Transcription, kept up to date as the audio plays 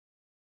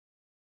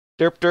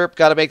Derp derp,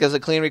 gotta make this a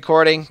clean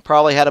recording.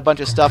 Probably had a bunch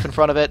of stuff in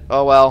front of it.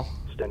 Oh well.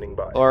 Standing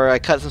by. Or I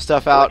cut some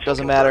stuff out,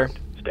 doesn't matter.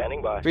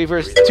 Standing by. 2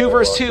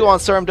 verse 2 on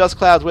Storm Dust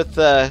Clouds with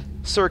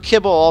Sir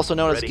Kibble, also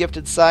known as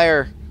Gifted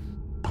Sire.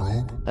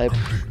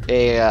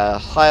 A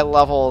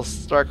high-level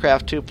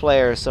StarCraft 2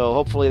 player, so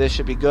hopefully this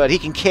should be good. He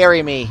can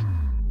carry me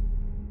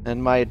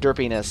and my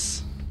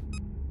derpiness.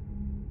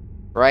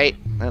 Right?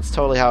 That's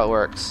totally how it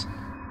works.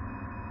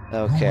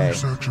 Okay.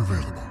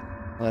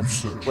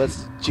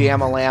 Let's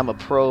jam-a-lam a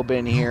probe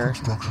in here.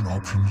 Construction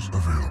options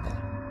available.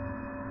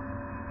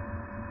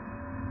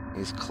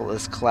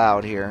 This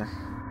cloud here.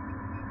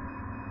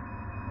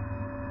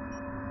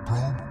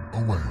 Probe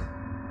away.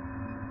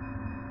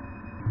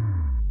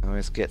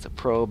 Let's get the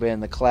probe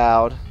in the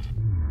cloud.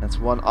 That's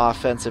one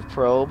offensive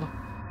probe.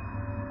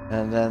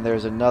 And then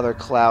there's another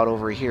cloud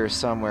over here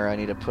somewhere I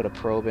need to put a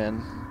probe in.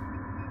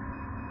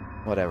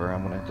 Whatever,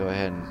 I'm going to go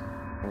ahead and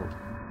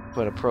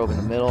put a probe in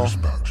the middle.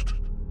 Dispatched.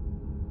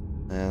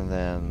 And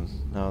then,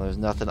 no, there's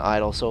nothing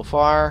idle so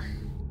far.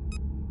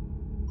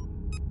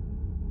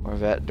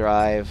 Corvette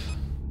drive.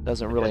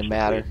 Doesn't really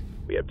matter.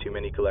 We have too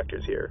many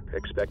collectors here.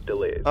 Expect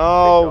delays.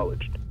 Oh,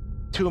 acknowledged.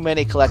 Too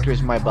many collectors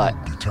in my butt.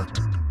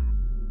 Detected.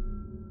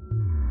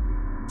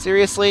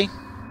 Seriously?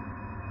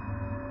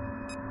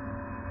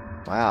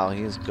 Wow,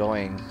 he's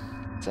going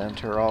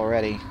center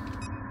already.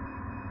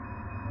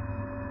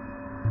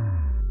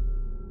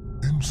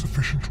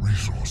 Insufficient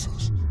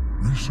resources.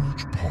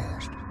 Research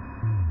paused.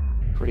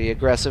 Pretty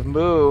aggressive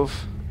move.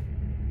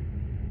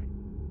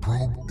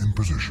 Probe in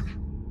position.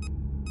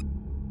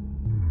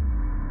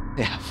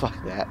 Yeah, fuck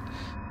that.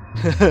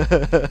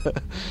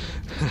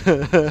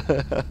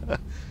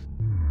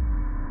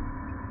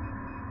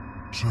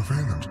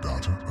 Surveillance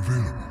data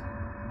available.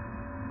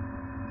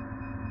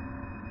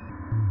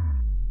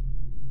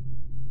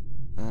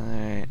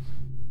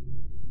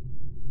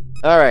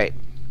 Alright.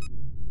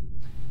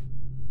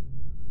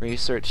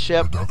 Research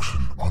ship.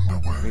 Production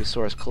underway.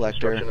 Resource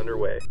collector. Construction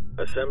underway.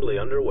 Assembly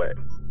underway.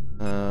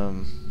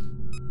 Then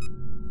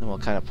we'll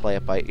kind of play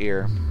it by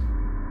ear.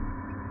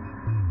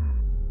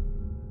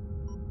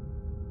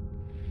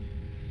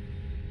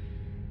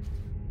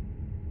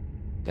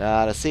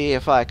 Gotta see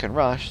if I can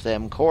rush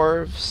them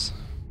corvs.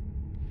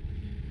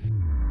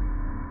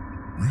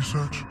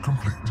 Research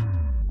complete.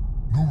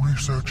 No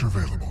research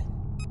available.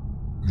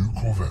 New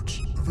corvettes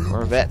available.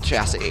 Corvette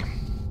chassis.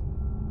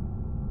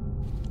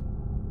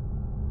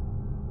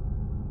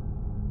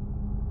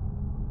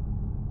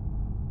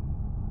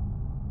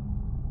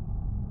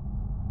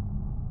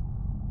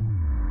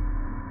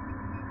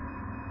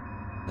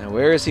 Now,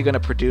 where is he going to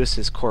produce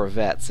his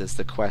corvettes is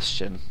the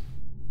question.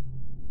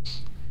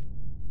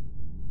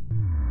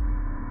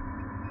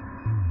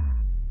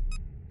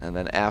 And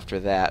then after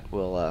that,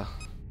 we'll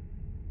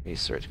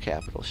research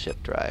capital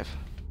ship drive.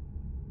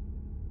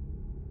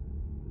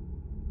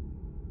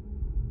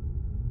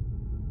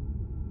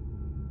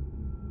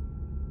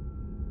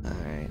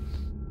 Alright.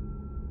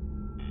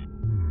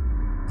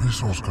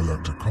 Resource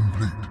collector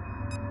complete.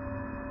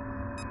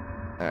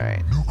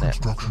 Alright. New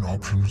construction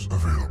options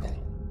available.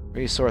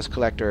 Resource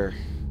collector.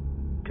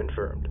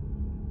 Confirmed.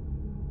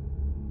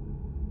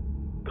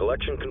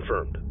 Collection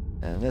confirmed.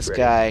 And this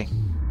Ready. guy.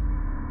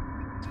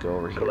 Let's go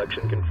over here.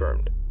 Collection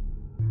confirmed.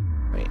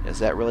 Wait, is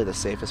that really the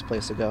safest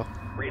place to go?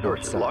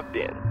 Resources locked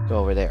in. Go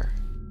over there.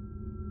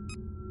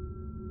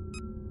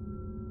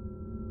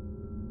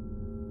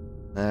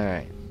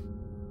 Alright.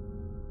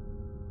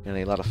 Gonna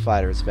need a lot of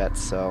fighters,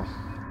 vets, so.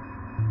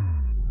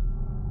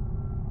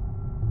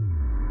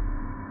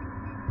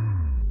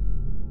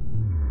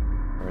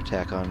 Or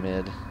attack on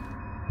mid.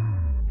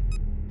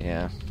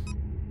 Yeah.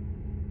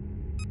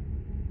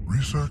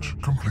 Research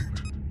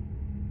complete.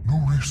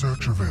 No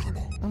research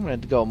available. I'm gonna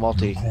go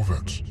multi. New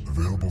corvettes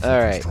available for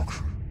Alright.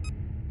 construction.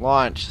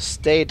 Launch.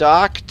 Stay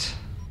docked.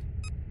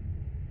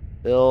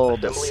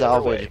 Build Assembly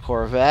salvage underway.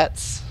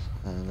 corvettes.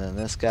 And then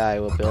this guy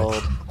will build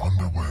Production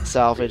underway.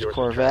 salvage Resources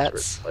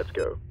corvettes. transferred. Let's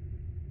go.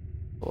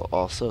 Will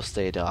also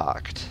stay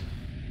docked.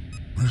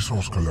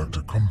 Resource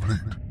collector complete.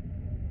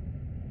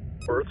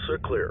 Earths are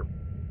clear.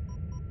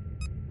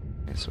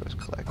 Resource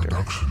collector.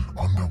 Production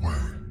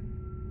underway.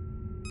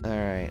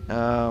 Alright,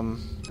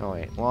 oh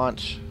wait,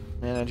 launch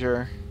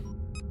manager.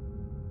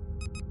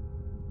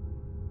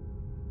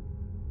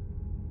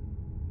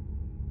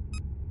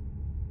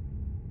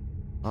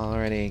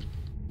 Already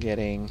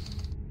getting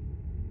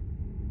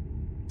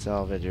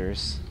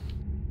salvagers.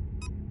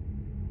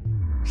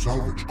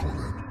 Salvage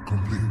corvette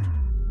complete.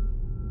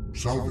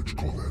 Salvage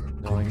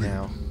corvette Going complete.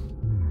 now.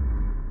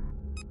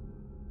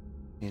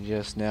 He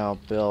just now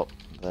built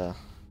the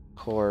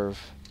Corv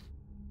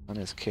on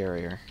his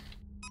carrier.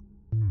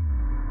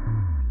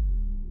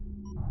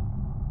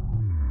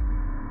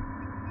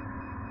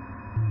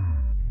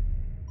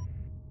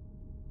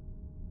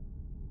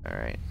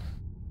 Alright.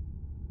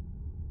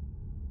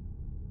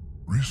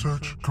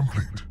 Research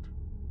complete.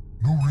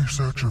 No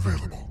research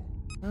available.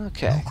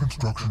 Okay. No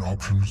construction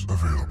options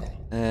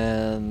available.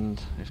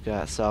 And we've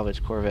got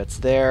salvage corvettes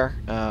there.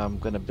 I'm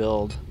going to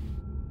build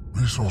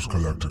Resource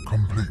collector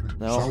complete.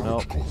 No, Salvage no.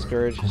 corvette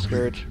Scourge, complete.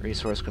 Scourge.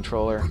 Resource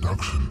controller.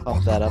 Production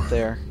Pop that up underway.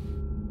 there.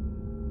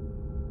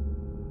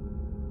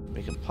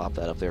 We can pop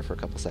that up there for a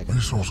couple seconds.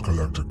 Resource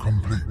collector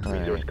complete.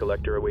 Resource Alright.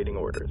 collector awaiting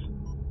orders.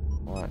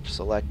 Launch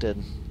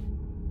selected.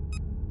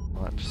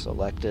 Launch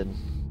selected.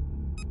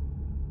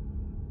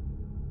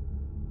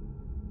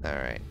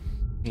 Alright.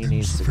 He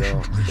needs to go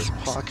Insufficient to his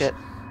resources. pocket.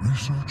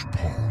 Research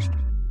paused.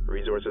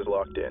 Resources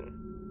locked in.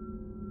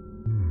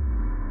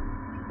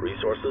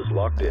 Resources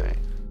locked in. Alright.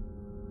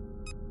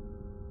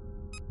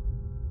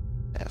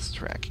 Fast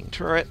tracking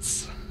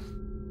turrets.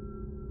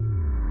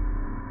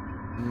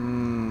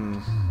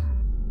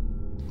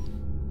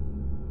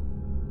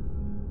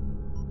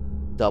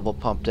 Double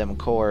pump them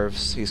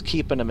corvs. He's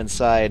keeping them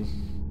inside.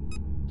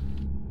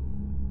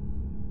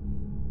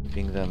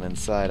 Keeping them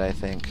inside, I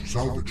think.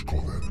 Salvage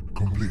corvette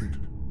complete.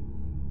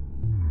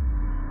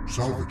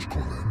 Salvage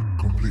corvette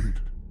complete.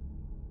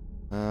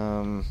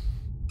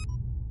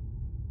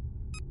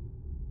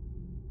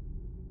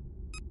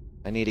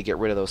 I need to get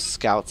rid of those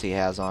scouts he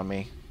has on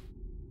me.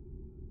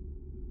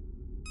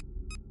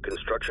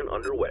 Construction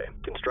underway.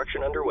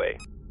 Construction underway.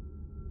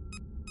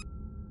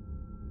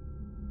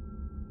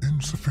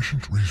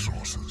 Insufficient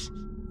resources.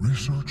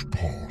 Research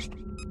paused.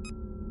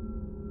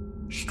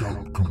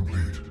 Scout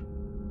complete.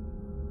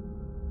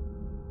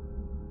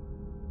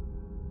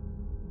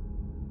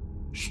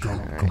 Scout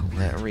Alright, complete.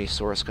 that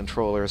resource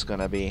controller is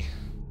gonna be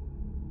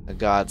a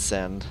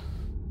godsend.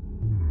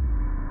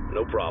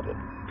 No problem.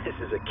 This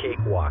is a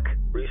cakewalk.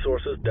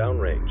 Resources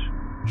downrange.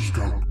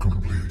 Scout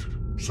complete.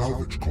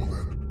 Salvage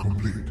corvette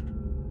complete.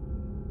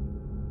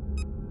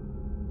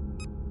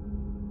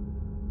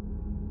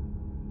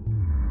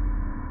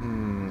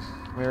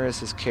 Where is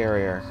his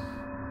carrier?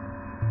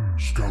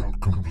 Scout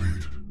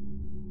complete.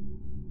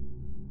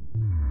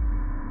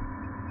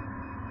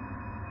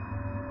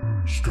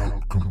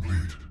 Scout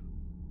complete.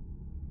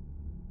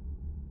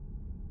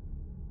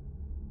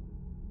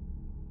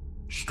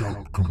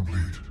 Scout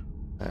complete.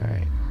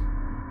 Alright.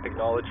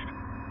 Acknowledged.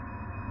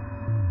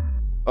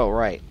 Oh,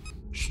 right.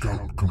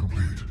 Scout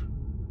complete.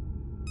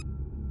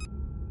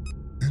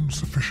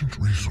 Insufficient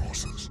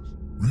resources.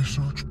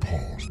 Research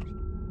paused.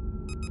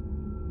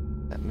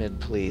 That mid,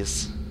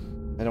 please.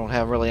 I don't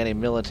have really any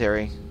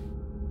military.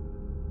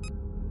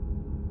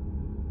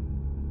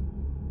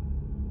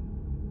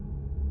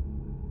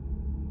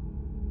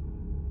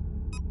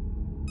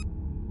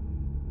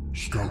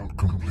 Scout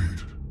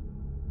complete.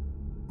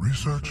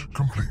 Research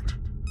complete.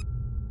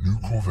 New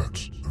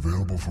corvettes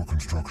available for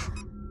construction.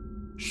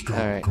 Scout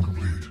Alright.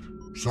 complete.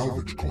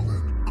 Salvage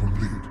corvette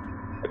complete.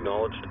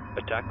 Acknowledged.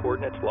 Attack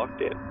coordinates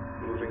locked in.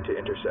 Moving to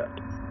intercept.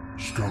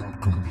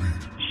 Scout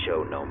complete.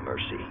 Show no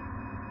mercy.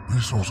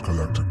 Resource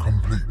collector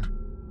complete.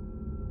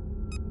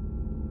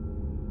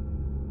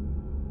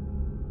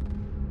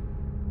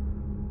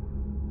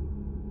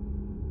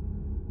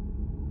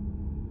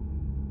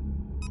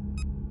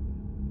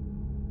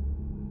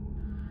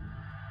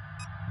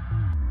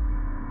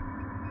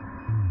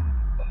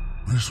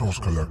 Resource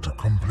collector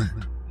complete.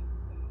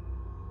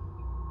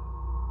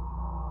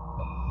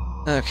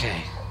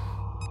 Okay.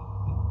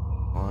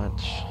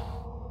 Launch.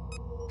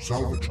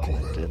 Salvage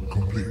corvette Did.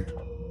 complete.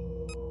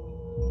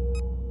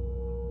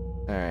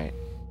 Alright.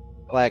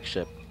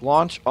 Flagship.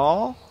 Launch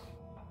all?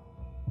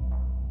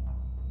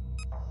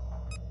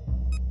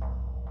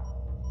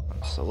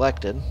 I'm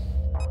selected.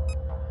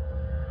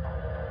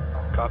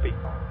 Copy.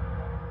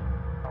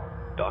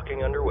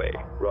 Docking underway.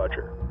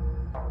 Roger.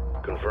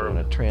 I'm Confirmed.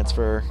 gonna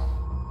transfer.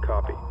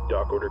 Copy.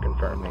 Dock order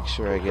confirmed. Make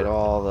sure I get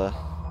all the...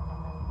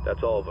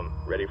 That's all of them.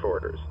 Ready for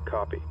orders.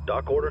 Copy.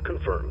 Dock order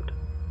confirmed.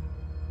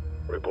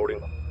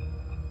 Reporting.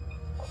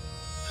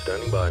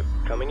 Standing by.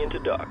 Coming into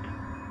dock.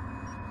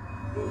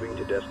 Moving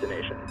to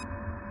destination.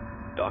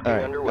 Docking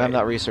Alright, underway. I'm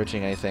not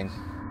researching anything.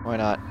 Why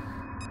not?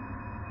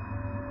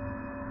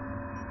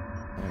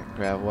 Alright,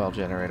 grab well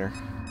generator.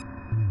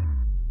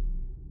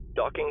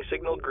 Docking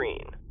signal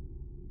green.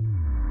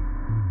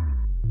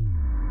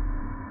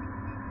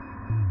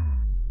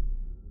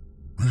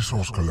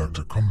 Resource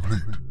collector complete.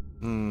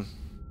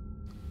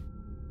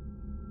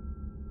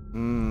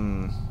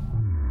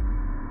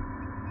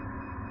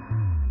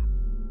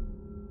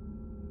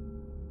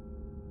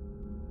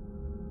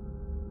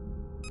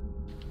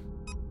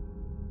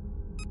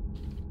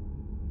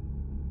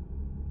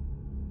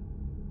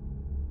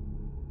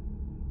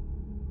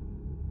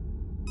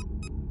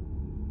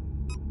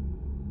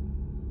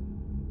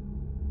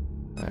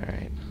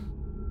 Alright.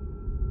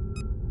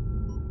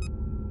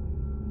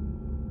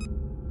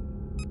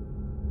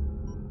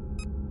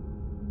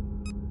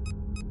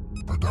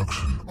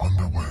 Production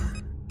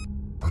underway.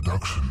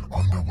 Production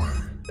underway.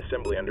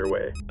 Assembly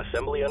underway.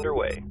 Assembly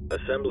underway.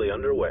 Assembly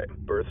underway.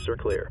 Berths are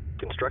clear.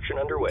 Construction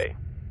underway.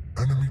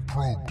 Enemy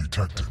probe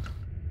detected.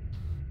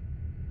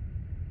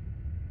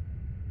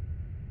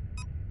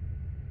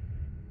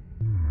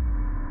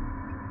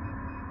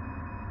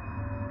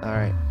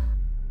 Alright.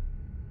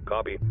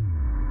 Copy.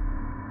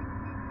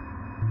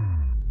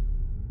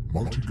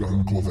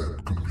 Multi-gun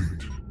corvette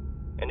complete.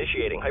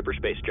 Initiating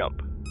hyperspace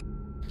jump.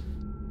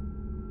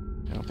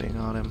 Jumping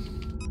on him.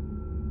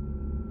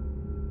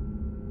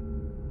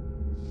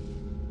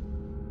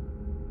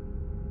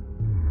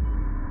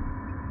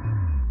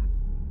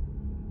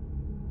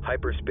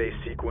 Hyperspace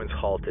sequence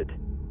halted.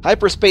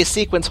 Hyperspace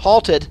sequence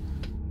halted.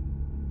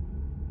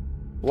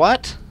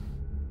 What?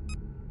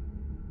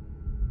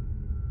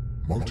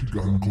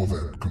 Multi-gun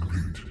corvette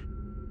complete.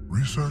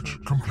 Research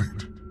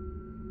complete.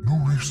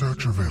 New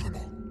research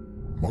available.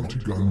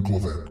 Multi-gun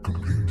corvette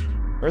complete.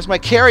 Where's my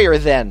carrier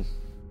then?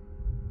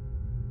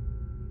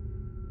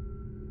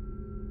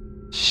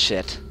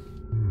 Shit.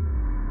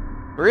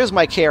 Where is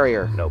my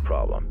carrier? No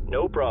problem.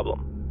 No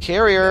problem.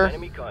 Carrier.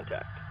 Enemy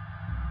contact.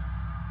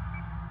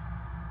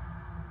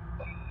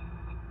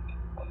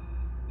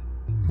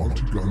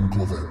 Multi-gun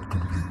corvette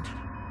complete.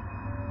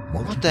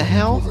 What the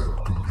hell?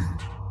 Corvette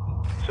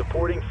complete.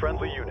 Supporting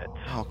friendly units.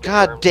 Oh,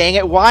 god dang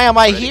it. Why am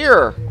I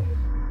here?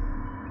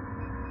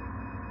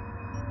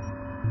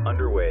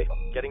 Underway.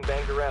 Getting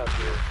banged around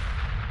here.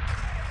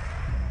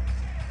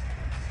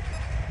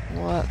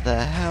 What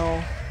the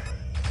hell?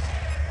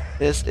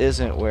 This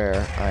isn't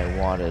where I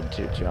wanted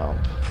to jump.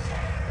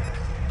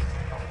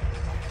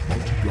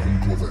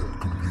 Multi-gun corvette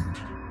complete.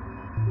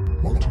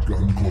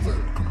 Multi-gun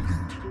corvette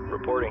complete.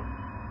 Reporting.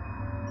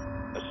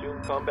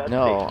 Assume combat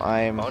No, state.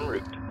 I'm En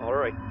route.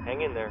 Alright,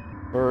 hang in there.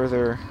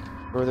 further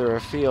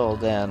afield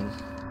than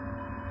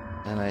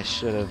I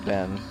should have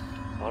been.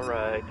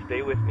 Alright,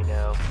 stay with me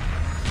now.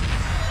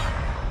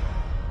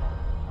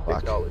 Fuck.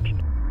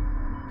 Acknowledged.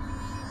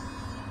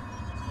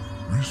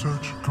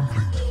 Research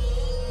complete.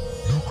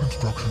 New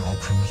construction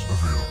options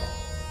available.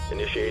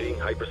 Initiating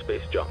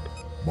hyperspace jump.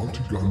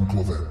 Multi-gun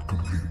corvette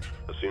complete.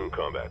 Assume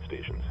combat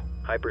stations.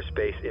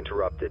 Hyperspace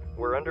interrupted.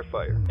 We're under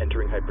fire.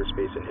 Entering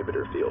hyperspace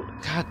inhibitor field.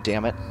 God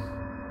damn it.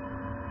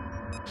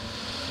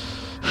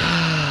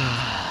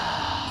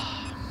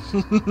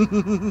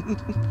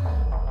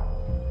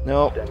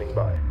 Nope. Standing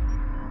by.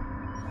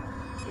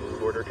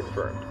 Move order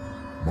confirmed.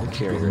 Multi-gun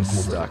Carrier's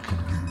corvette stuck.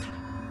 complete.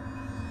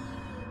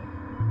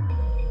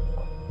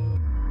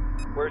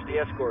 Where's the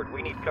escort?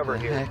 We need cover The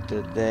here. heck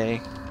did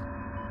they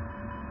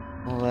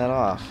pull that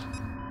off?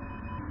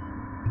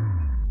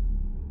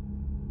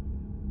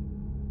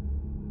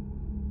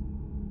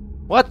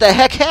 What the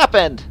heck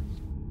happened?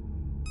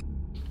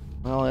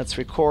 Well, it's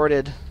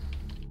recorded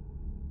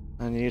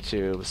on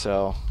YouTube,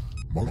 so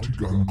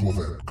Multi-gun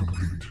corvette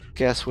complete.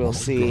 guess we'll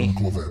see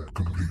Multi-gun corvette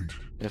complete.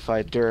 if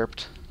I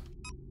derped.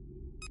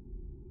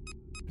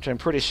 Which I'm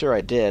pretty sure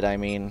I did, I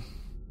mean...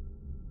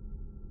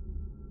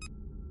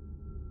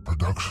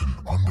 Production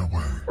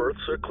underway.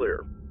 Berths are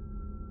clear.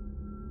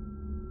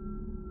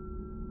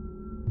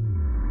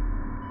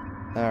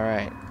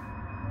 Alright.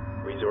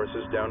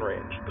 Resources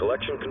downrange.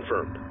 Collection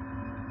confirmed.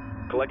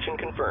 Collection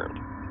confirmed.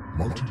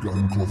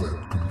 Multi-gun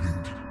corvette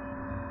complete.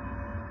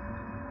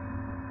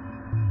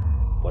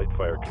 Light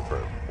fire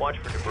confirmed. Watch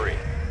for debris.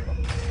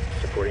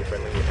 Supporting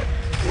friendly units.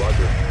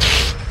 Roger.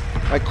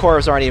 My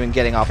corvs aren't even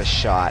getting off a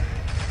shot.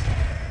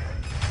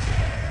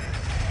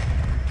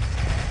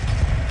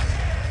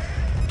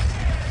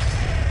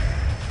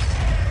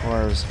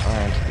 Corvs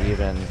aren't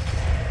even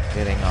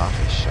getting off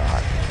a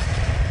shot.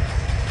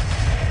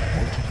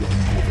 Multi-gun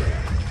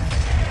corvette complete.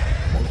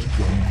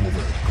 Multi-gun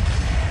corvette complete.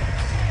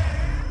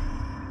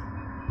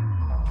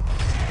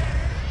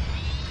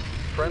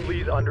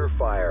 Friendlies under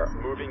fire.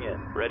 Moving in.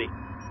 Ready.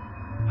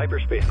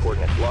 Hyperspace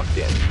coordinates locked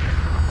in.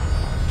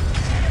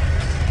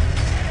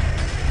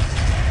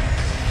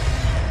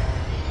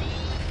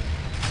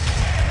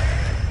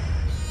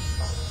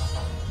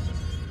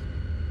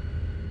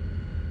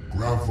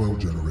 Grav well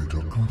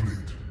generator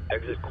complete.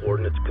 Exit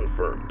coordinates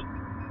confirmed.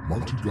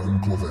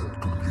 Multi-gun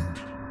corvette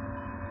complete.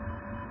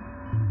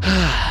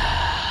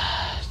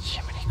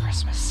 Jiminy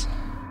Christmas.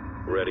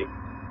 Ready.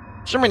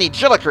 Jiminy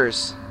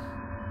Jillikers!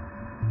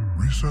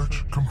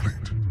 Research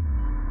complete.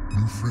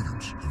 New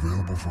frigates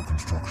available for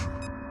construction.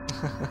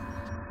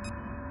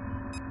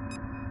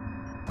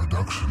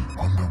 Production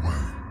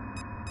underway.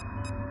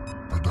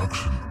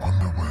 Production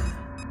underway.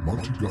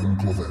 Multi-gun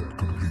corvette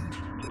complete.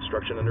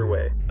 Construction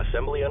underway.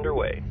 Assembly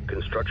underway.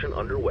 Construction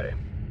underway.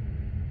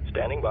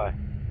 Standing by.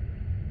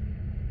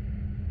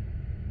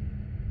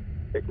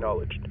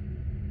 Acknowledged.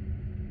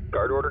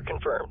 Guard order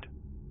confirmed.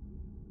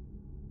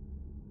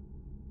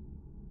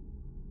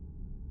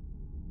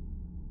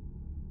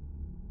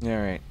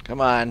 Alright,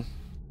 come on.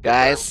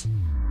 Guys?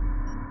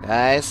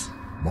 Guys?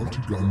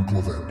 Multi-gun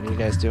corvette. What are you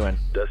guys doing?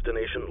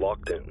 Destination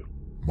locked in.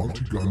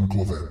 Multi-gun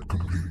corvette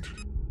complete.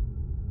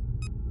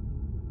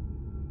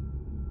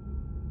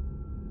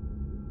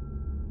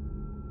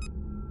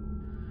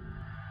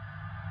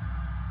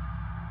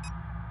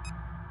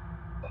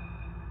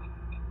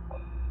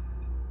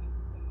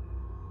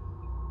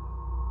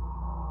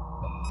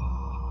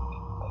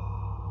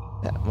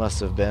 That must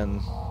have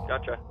been...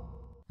 Gotcha.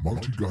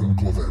 Multi-gun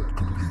corvette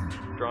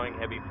complete. Drawing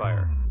heavy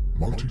fire.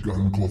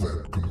 Multi-gun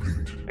corvette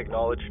complete.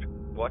 Acknowledged.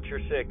 Watch your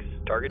 6.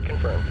 Target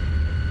confirmed.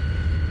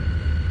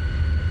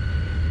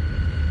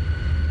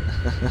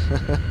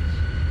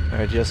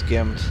 I just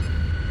skimmed.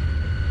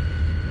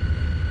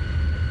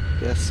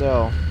 Guess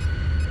so.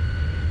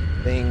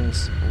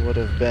 things would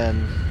have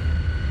been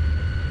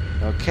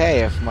okay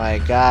if my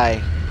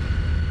guy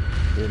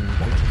didn't,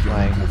 if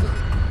my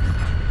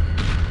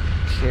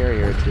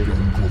carrier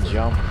didn't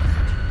jump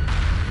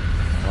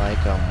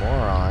like a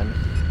moron.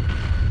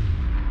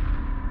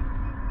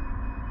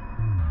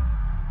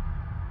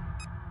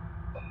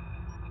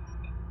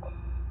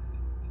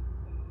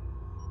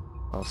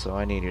 Also,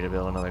 I need you to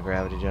build another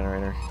gravity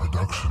generator.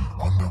 Production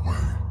underway.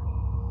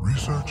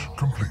 Research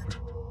complete.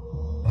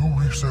 New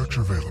research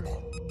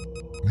available.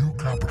 New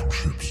capital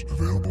ships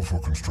available for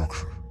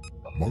construction.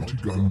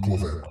 Multi-gun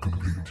corvette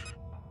complete.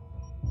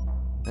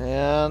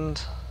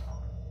 And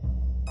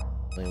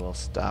we will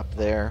stop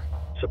there.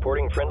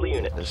 Supporting friendly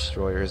units.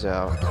 Destroyers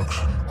out.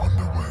 Production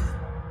underway.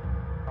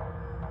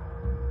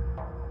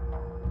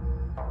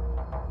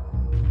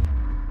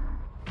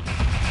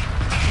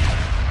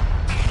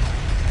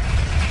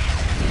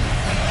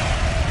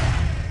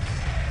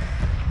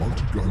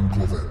 Multi-gun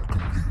corvette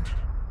complete.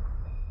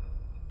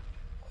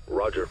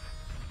 Roger.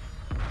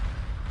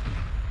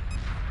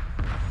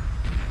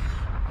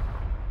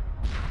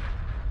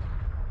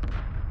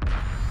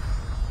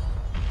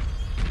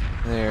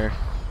 There.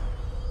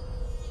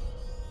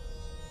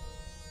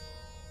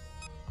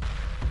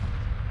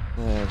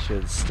 That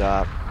should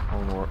stop.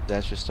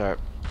 That should start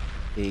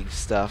big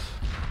stuff.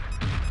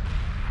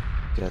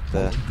 Get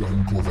the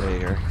Multi-gun corvette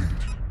bigger.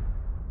 complete.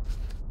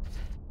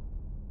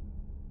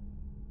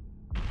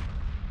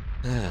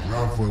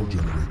 Homeworld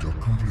generator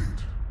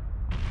complete.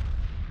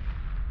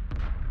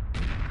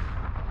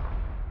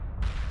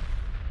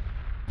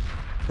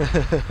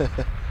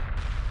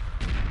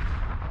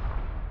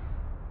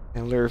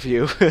 And lure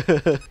view.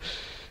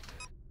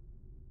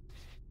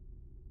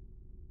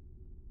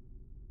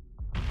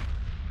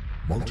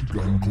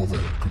 Multi-gun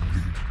corvette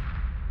complete.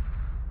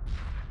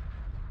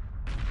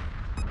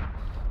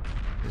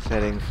 He's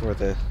heading for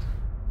the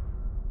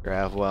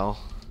grav well.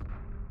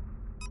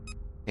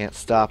 Can't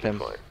stop him.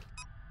 Fine.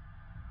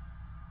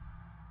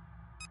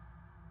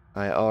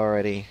 I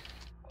already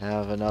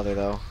have another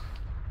though.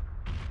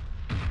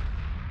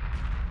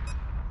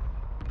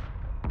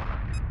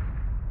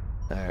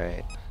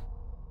 Alright.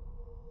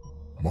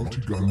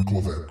 Multi-gun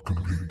corvette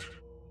complete.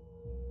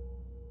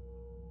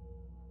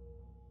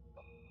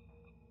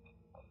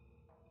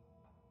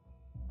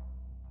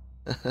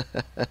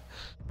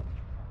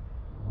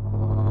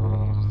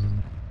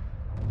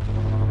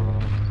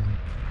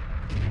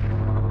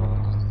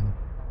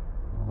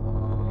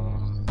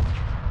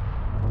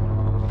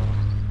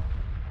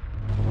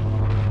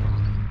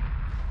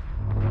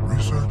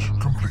 Research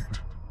complete.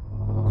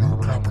 New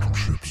capital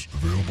ships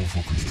available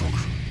for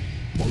construction.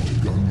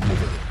 Multi-gun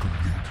corvette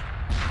complete.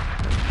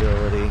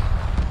 Ability.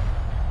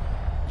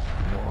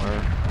 More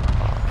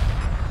off.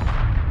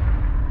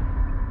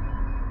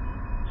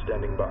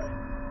 Standing by.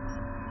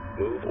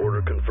 Move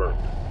order confirmed.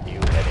 New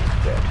heading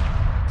set.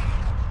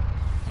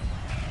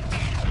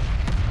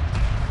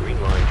 Green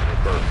line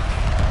confirmed.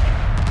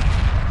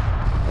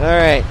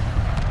 Alright.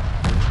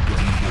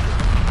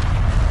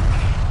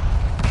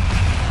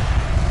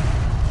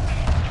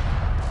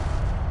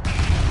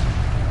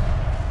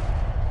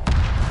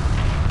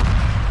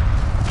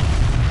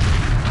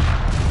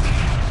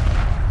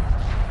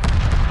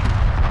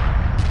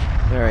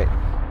 Alright.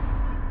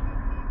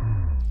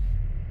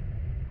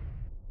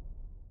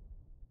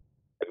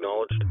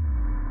 Acknowledged.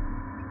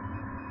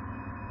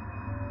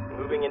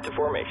 Moving into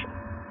formation.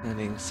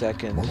 Ending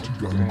second.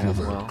 Multi-gun Grav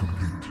corvette well.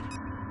 complete.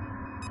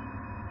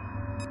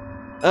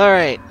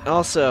 Alright,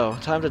 also,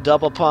 time to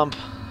double pump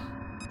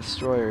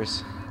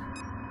destroyers.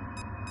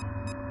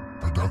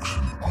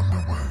 Production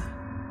underway.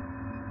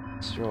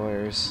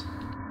 Destroyers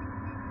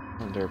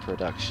under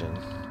production.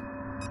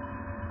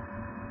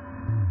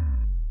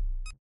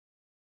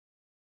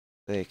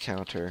 They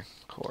counter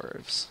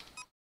corvs.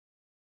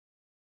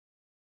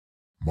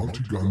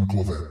 Multi-gun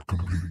corvette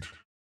complete.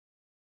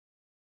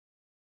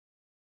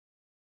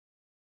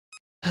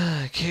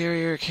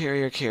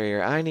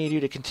 Carrier. I need you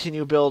to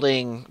continue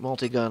building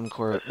multi-gun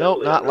corvettes. Nope,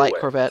 Assembly not light underway.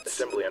 corvettes.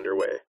 Assembly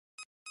underway.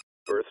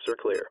 Berths are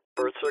clear.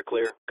 Berths are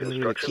clear. We need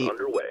to Construction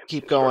underway.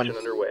 keep Construction going.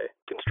 underway.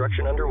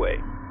 Construction underway.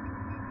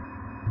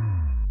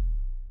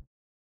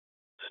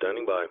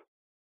 Standing by.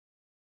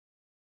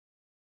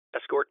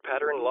 Escort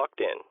pattern locked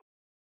in.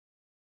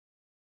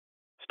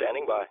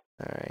 Standing by.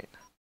 Alright.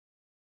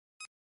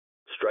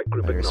 Strike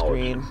group Fire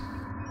acknowledged. screen.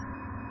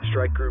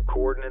 Strike group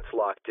coordinates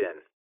locked in.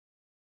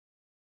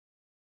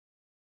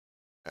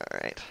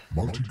 Alright.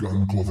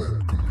 Multi-gun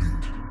corvette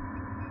complete.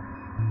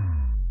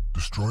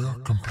 Destroyer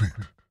complete.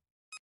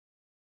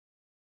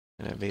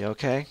 Gonna be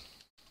okay.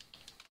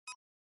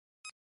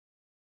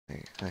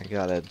 I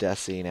got a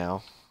Desi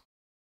now.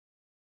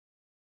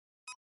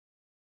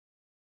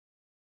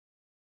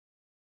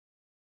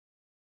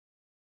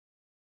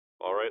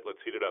 Alright, let's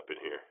heat it up in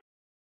here.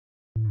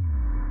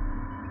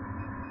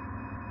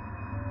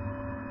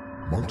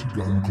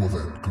 Multi-gun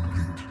corvette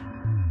complete.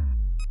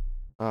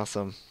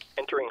 Awesome.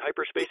 Entering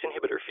hyperspace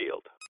inhibitor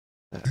field.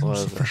 That was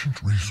a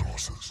Insufficient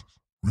resources.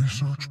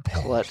 Research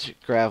paused. clutch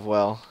grav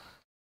well.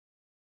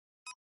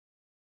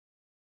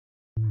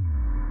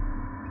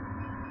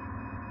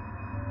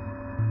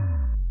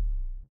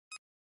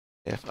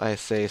 If I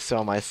say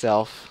so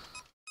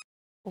myself.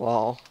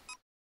 Lol.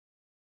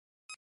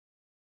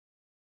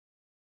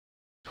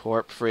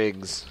 Torp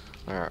frigs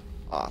are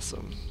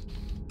awesome.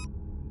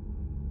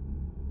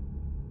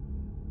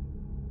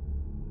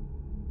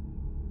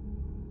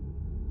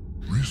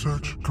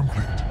 Research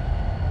complete.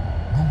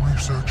 New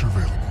research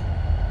available.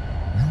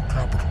 New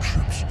capital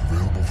ships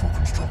available for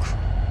construction.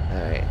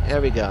 Alright,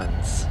 heavy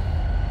guns.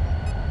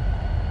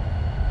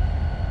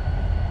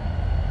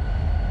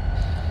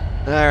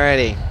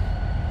 Alrighty.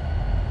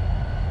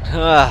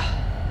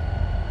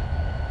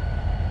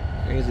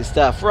 Crazy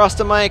stuff.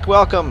 Rosta Mike,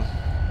 welcome.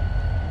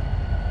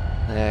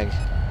 Egg.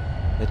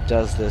 It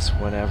does this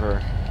whenever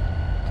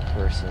a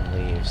person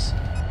leaves.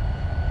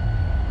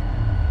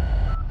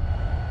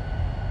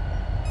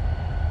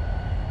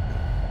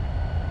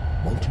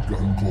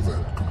 Multi-gun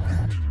corvette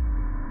complete.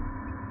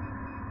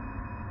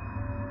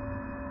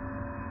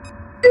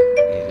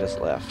 He just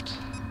left.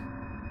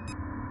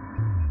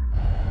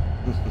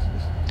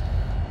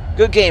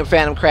 Good game,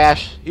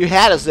 Phantomcrash. You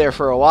had us there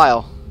for a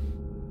while.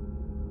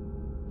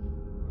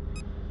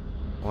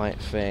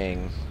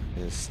 Whitefang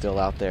is still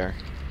out there.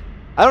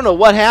 I don't know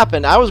what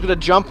happened. I was going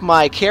to jump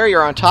my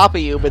carrier on top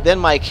of you, but then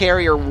my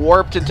carrier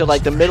warped into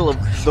like the middle of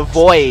the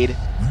void.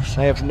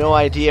 I have no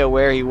idea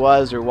where he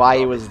was or why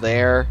he was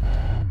there.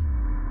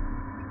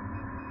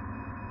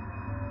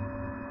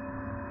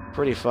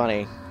 Pretty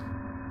funny.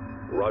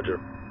 Roger.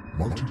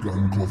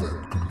 Multi-gun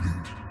corvette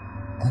complete.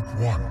 Group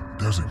 1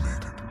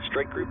 designated.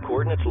 Strike group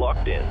coordinates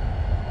locked in.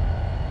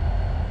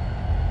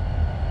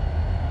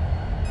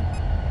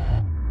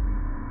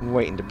 I'm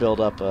waiting to build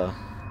up a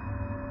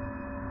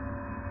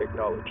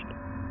Acknowledged.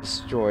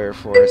 destroyer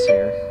for us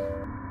here.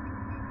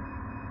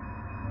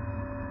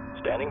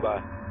 Standing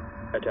by.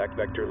 Attack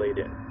vector laid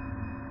in.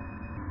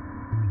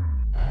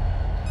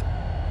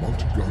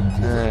 Multi-gun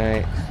corvette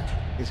Alright. complete.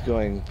 He's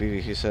going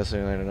BBQ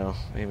Session, I don't know.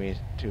 Maybe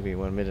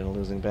 2v1 mid in a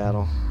losing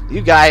battle.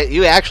 You guys,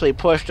 you actually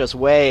pushed us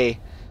way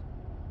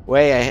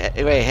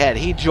ahead.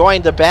 He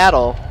joined the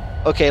battle.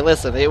 Okay,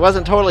 listen, it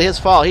wasn't totally his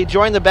fault. He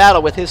joined the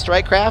battle with his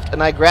strike craft,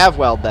 and I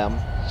grav-weld them.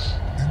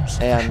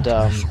 And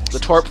the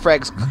Torp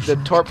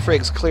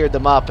frigs cleared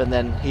them up, and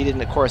then he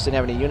didn't, of course, didn't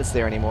have any units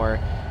there anymore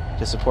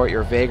to support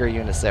your Vagrant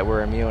units that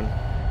were immune.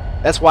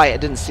 That's why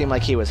it didn't seem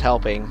like he was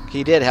helping.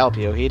 He did help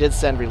you. He did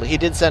send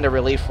a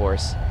relief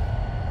force,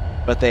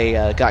 but they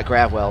got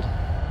grav-weld.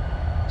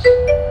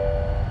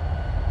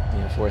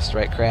 Force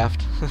strike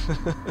craft.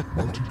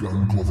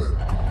 Multi-gun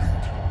corvette complete.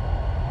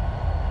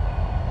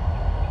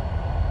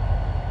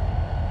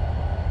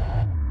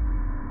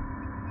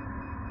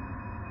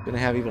 Gonna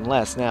have even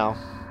less now.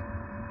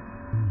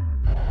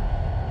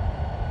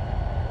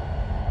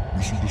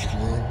 Missile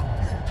destroyer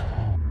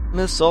complete.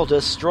 Missile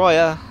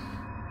destroyer.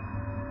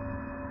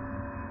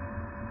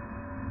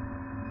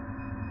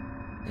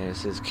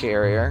 There's his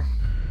carrier.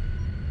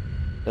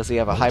 Does he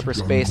have a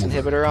hyperspace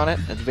inhibitor on it?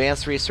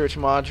 Advanced research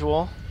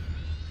module.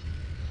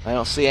 I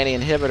don't see any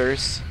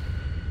inhibitors.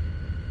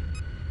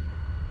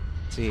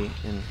 Let's see,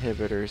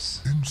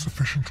 inhibitors.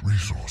 Insufficient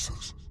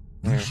resources.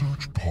 There.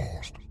 Research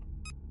paused.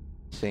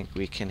 Think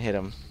we can hit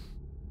him.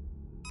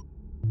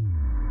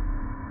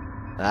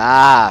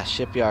 Ah,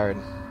 shipyard.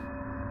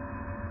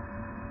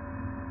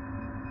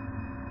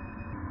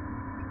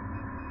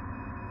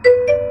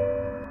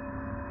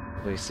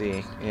 What do we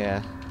see?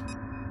 Yeah.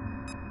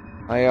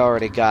 I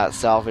already got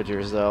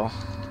salvagers though.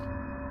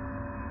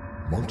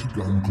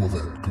 Multi-gun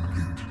corvette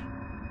complete.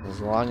 As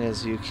long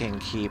as you can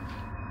keep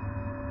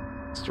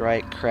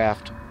strike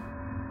craft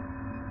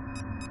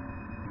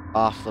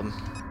off them,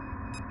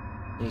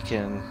 you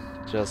can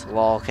just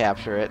lol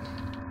capture it.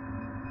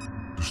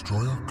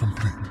 Destroyer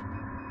complete.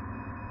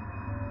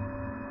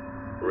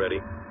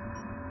 Ready.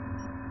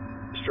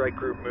 Strike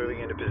group moving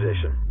into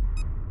position.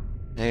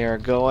 They are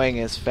going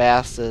as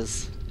fast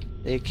as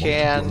they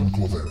can.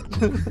 Multi-gun corvette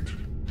complete.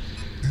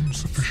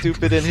 Insufficient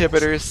Stupid resources.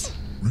 inhibitors.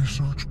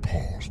 Research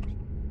paused.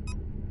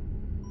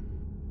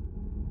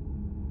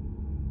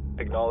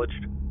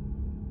 Acknowledged.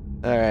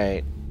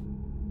 Alright.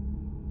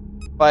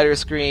 Fighter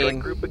Strike screen.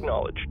 group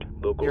acknowledged.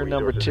 Local You're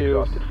number resources 2.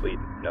 exhausted fleet.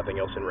 Nothing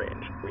else in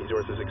range.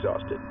 Resources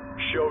exhausted.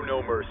 Show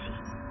no mercy.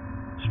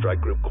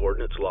 Strike group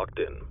coordinates locked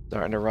in.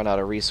 Starting to run out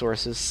of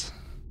resources.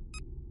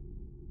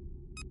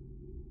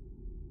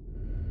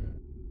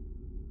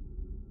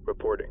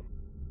 Reporting.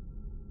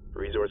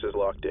 Resources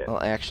locked in.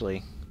 Well,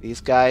 actually,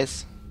 these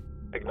guys.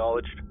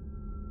 Acknowledged.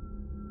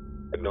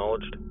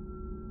 Acknowledged.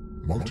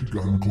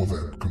 Multi-gun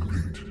corvette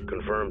complete.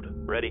 Confirmed.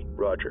 Ready.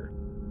 Roger.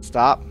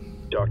 Stop.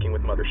 Docking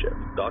with mothership.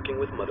 Docking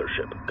with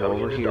mothership. Coming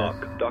Over into here.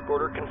 dock. Dock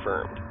order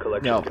confirmed.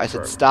 Collection No, confirmed. I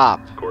said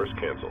stop. Course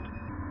cancelled.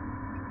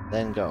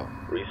 Then go.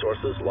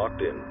 Resources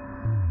locked in.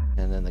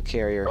 And then the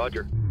carrier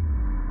Roger.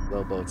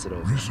 low boats it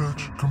over.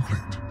 Research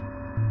complete.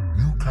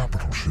 New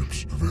capital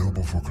ships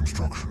available for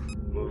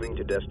construction. Moving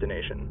to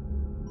destination.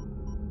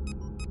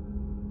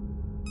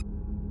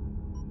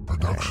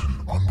 Production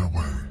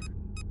underway.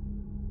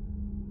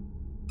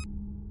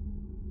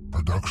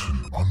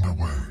 Production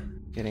underway.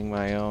 Getting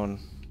my own.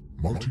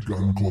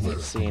 Multi-gun corvette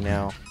Let's see complete.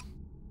 now.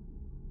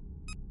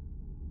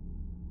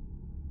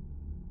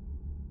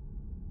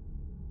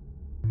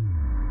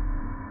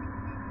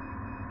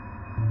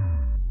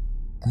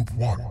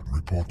 Group 1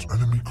 reports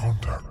enemy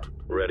contact.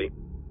 Ready.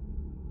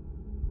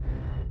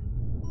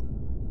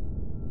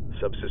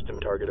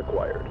 Subsystem target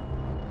acquired.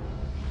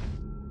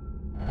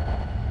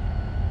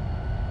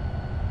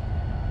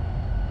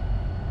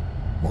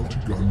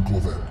 Multi-gun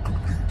corvette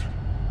complete.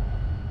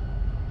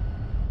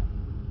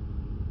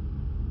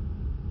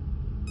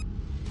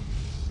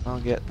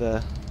 I'll get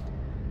the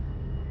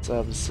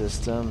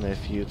subsystem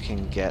if you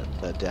can get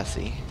the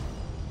Desi.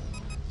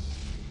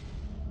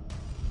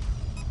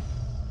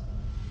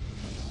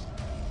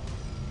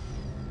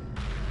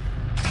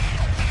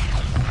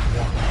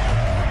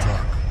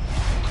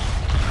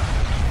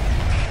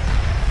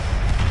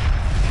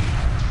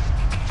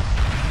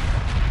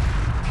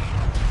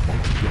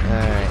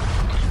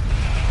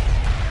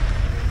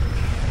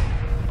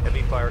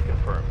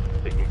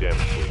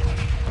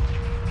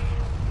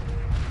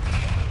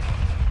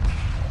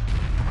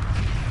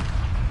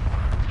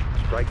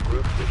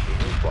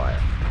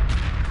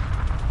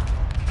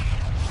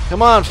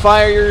 Come on,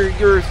 fire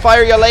your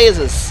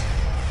lasers.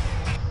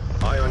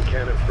 Ion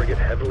cannon frigate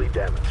heavily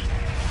damaged.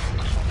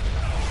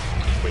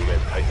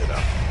 Wingmen tighten it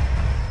up.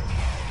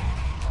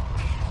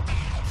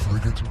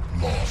 Frigate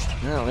lost.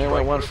 No, there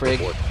went one frig.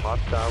 Reports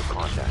hostile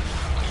contact.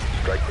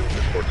 Strike group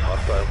reports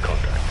hostile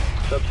contact.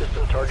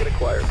 Subsystem target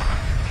acquired.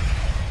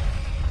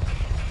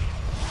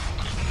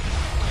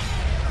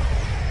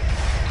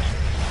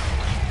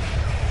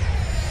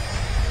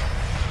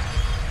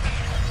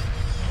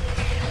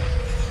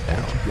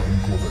 Multi-gun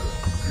corvette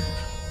complete.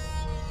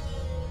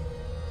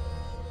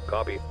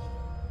 Copy.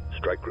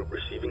 Strike group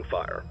receiving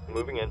fire.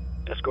 Moving in.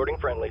 Escorting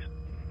friendlies.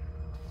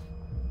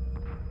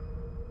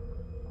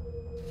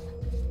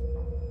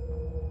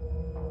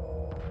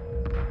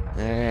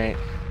 Alright.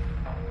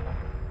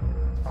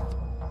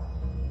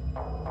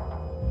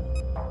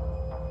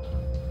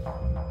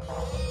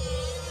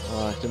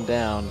 Locked him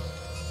down.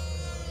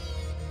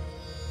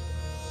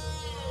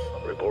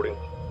 Reporting.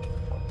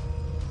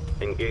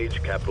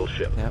 Engage capital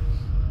ship. Yep.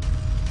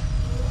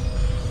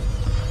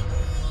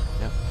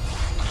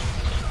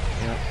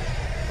 Yep.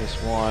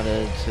 Just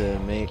wanted to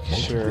make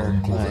sure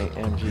my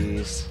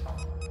MGs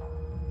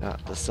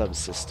got the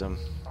subsystem.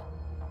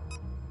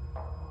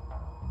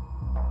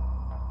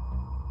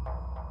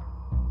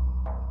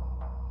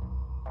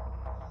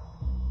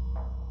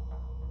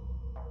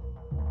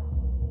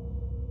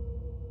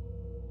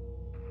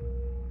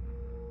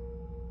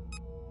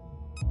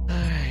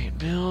 Alright,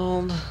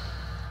 build.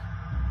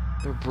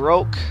 They're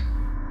broke,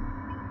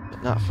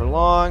 but not for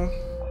long.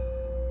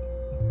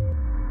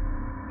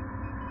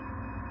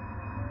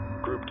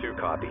 Group 2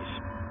 copies.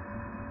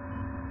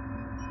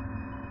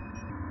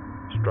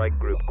 Strike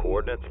group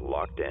coordinates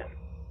locked in.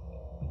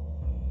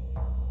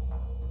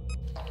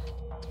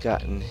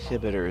 Got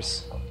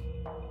inhibitors.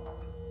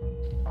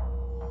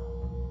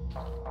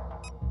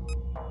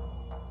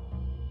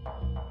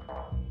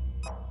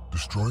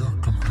 Destroyer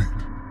complete.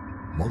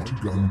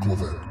 Multi-gun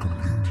corvette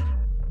complete.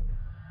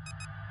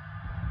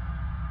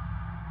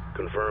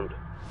 Confirmed.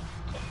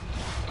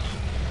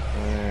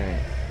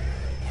 Alright.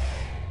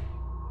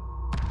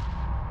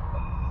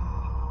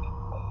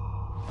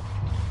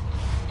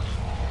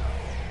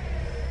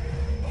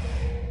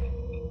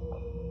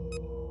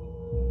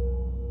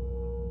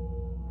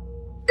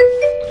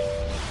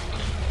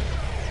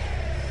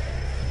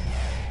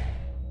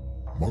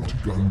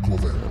 Multi-gun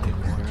corvette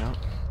complete.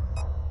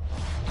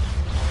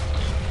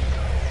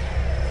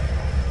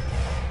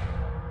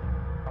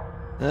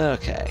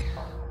 Okay.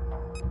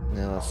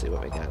 Now let's see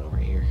what we got over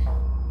here.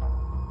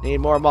 Need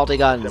more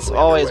multi-guns. Assembly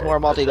Always underway. more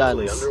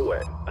multi-guns. Assembly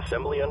underway.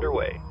 Assembly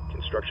underway.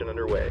 Construction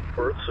underway.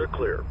 Berths are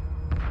clear.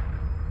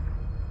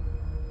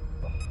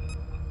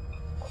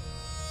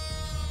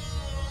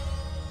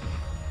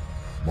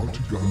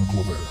 Multi-gun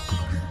corvette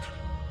complete.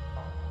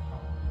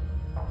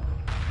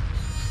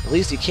 At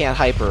least you can't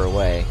hyper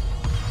away.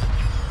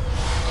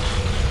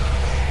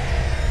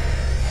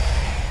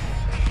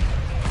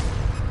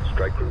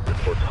 Strike group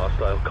reports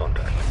hostile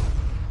contact.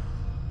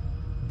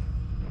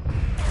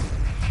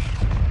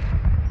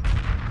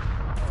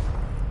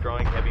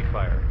 Drawing heavy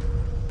fire.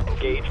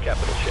 Engage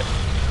capital ship.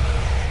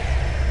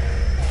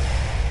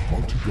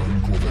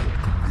 Multi-gun corvette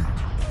complete.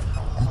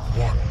 Group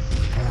 1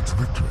 reports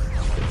victory.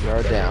 We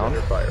are down.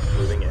 Under fire.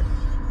 Moving in.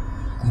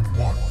 Group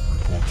 1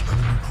 reports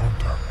enemy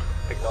contact.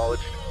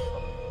 Acknowledged.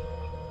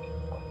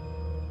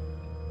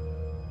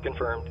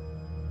 Confirmed.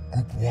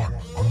 Group 1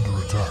 under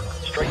attack.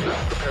 Strike group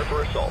prepare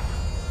for assault.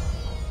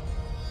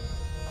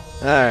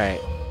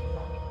 Alright.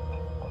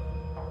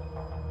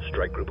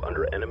 Strike group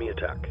under enemy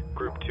attack.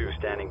 Group 2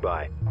 standing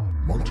by.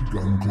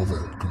 Multi-gun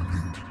corvette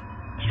complete.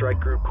 Strike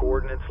group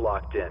coordinates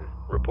locked in.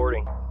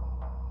 Reporting.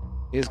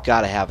 He's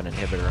gotta have an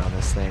inhibitor on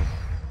this thing.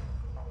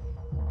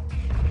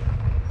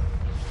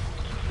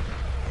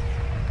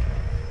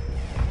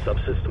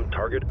 Subsystem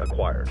target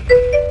acquired.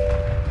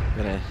 I'm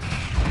gonna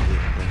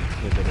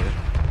get the inhibitor.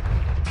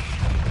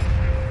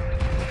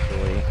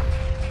 Hopefully,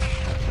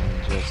 I can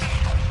just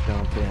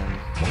jump in.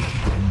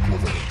 Multi-gun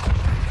corvette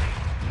complete.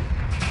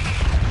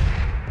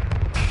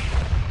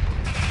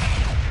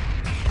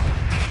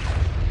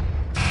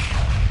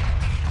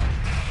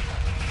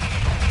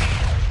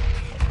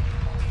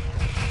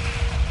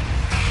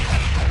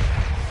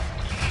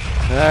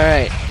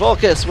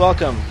 Volcus,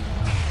 welcome.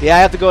 Yeah, I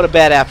have to go to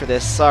bed after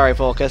this. Sorry,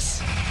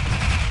 Volcus.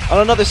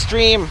 On another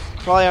stream.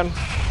 Probably on...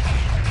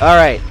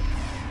 Alright.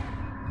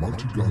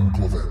 Multi-gun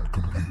corvette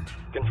complete.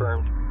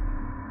 Confirmed.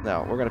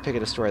 No, we're going to pick a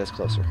destroyer that's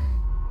closer.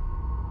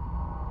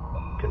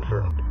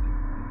 Confirmed.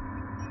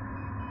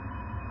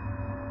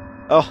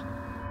 Oh.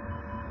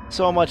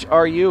 So much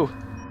are you?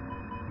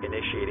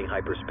 Initiating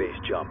hyperspace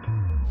jump.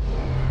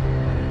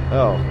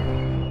 Oh.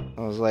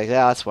 I was like,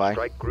 yeah, that's why.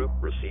 Strike group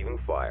receiving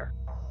fire.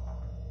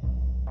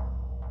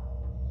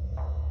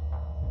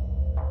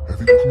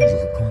 Heavy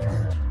cruiser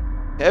complete.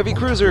 Heavy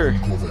cruiser.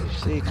 Multi-gun corvette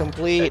See,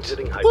 complete.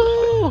 Exiting hyperspace.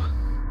 Woo!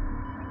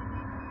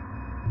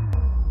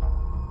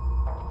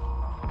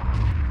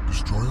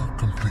 Destroyer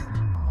complete.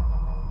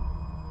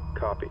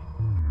 Copy.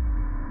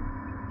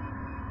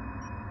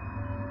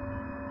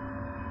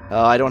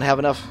 Oh, I don't have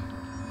enough.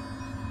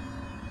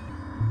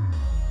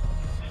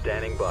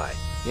 Standing by.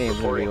 Game's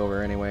gonna be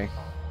over anyway.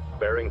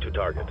 Bearing to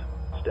target.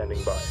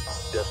 Standing by.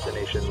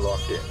 Destination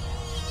locked in.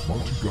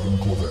 Multi-gun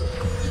corvette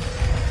complete.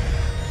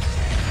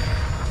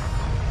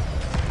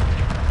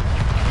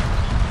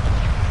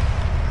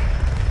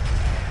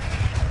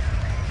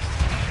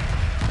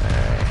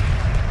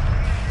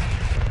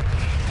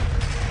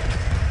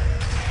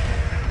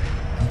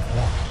 Group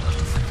 1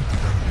 has defeated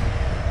the enemy.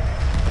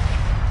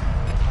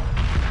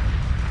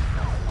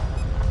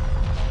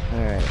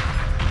 Alright.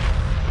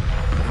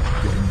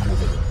 Multi-gun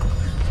corvette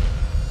complete.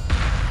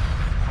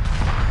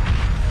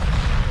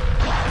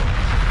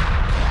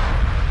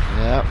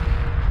 Yep.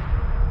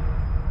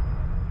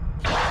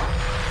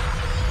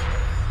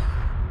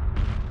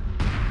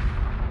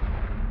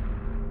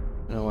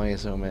 No way,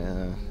 so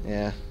man.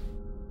 Yeah.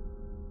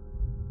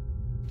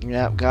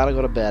 Yep, gotta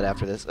go to bed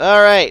after this.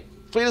 Alright!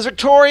 Fleet is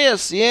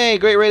victorious! Yay,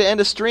 great way to end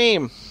a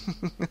stream.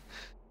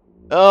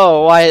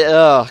 Oh, why?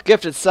 Oh,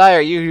 Gifted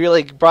Sire, you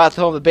really brought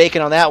home the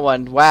bacon on that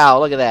one. Wow,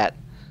 look at that.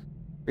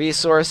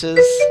 Resources.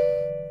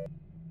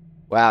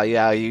 Wow,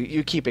 yeah,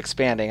 you keep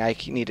expanding. I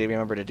need to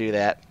remember to do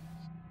that.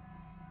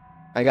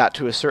 I got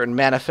to a certain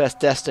manifest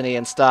destiny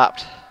and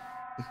stopped.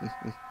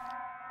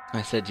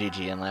 I said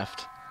GG and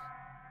left.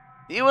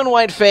 You and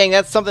Whitefang,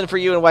 that's something for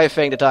you and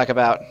Whitefang to talk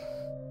about.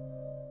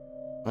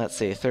 Let's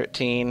see,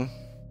 13.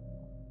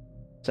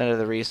 Center of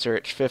the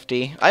research,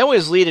 50. I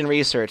always lead in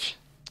research.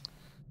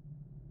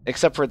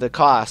 Except for the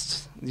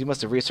costs. You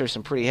must have researched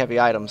some pretty heavy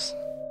items.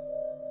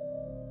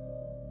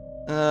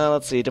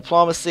 Let's see,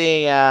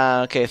 diplomacy,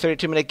 okay,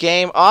 32-minute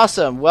game.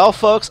 Awesome. Well,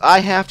 folks, I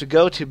have to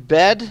go to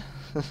bed.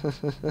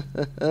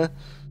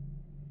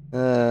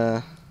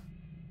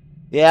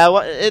 Yeah,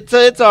 well,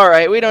 it's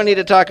alright. We don't need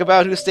to talk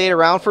about who stayed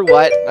around for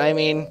what. I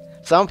mean,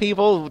 some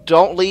people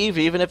don't leave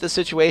even if the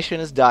situation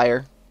is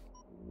dire.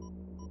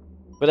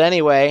 But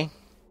anyway,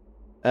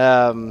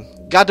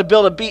 got to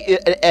build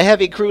a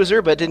heavy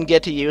cruiser, but didn't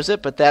get to use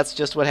it, but that's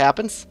just what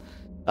happens.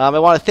 I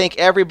want to thank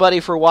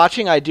everybody for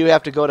watching. I do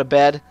have to go to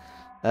bed,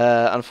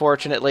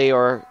 unfortunately,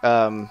 or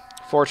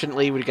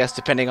fortunately, I guess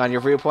depending on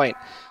your viewpoint.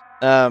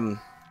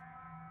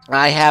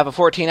 I have a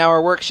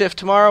 14-hour work shift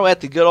tomorrow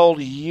at the good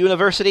old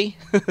university.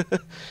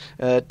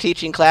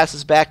 Teaching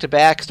classes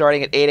back-to-back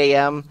starting at 8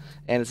 a.m.,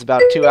 and it's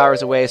about 2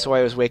 hours away, so I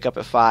always wake up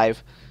at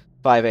 5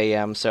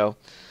 a.m., so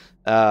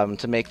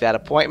to make that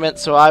appointment.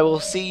 So I will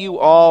see you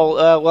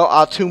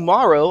all,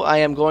 tomorrow I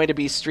am going to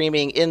be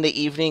streaming in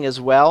the evening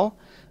as well.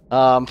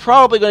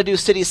 Probably going to do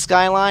City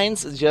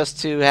Skylines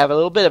just to have a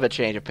little bit of a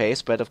change of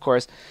pace, but of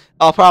course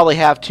I'll probably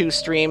have 2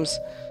 streams.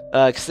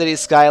 City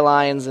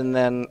Skylines and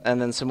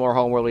then some more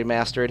Homeworld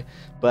Remastered,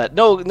 but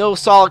no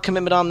solid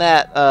commitment on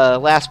that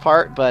last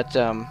part. But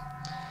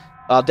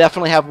I'll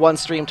definitely have 1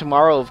 stream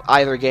tomorrow of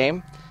either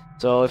game.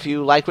 So if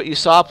you liked what you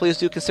saw, please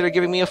do consider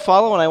giving me a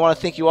follow. And I want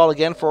to thank you all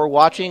again for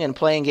watching and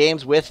playing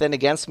games with and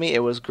against me. It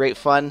was great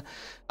fun.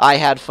 I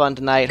had fun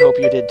tonight. Hope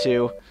you did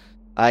too.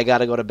 I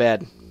gotta go to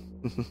bed.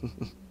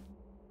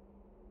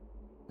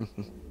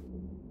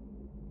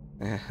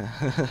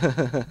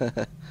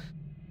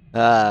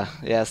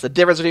 Yes, the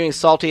difference between being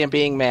salty and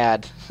being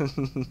mad.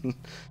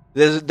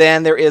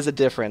 Then there is a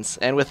difference.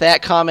 And with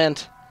that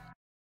comment,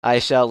 I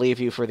shall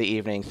leave you for the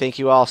evening. Thank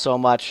you all so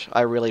much.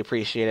 I really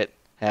appreciate it.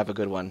 Have a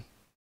good one.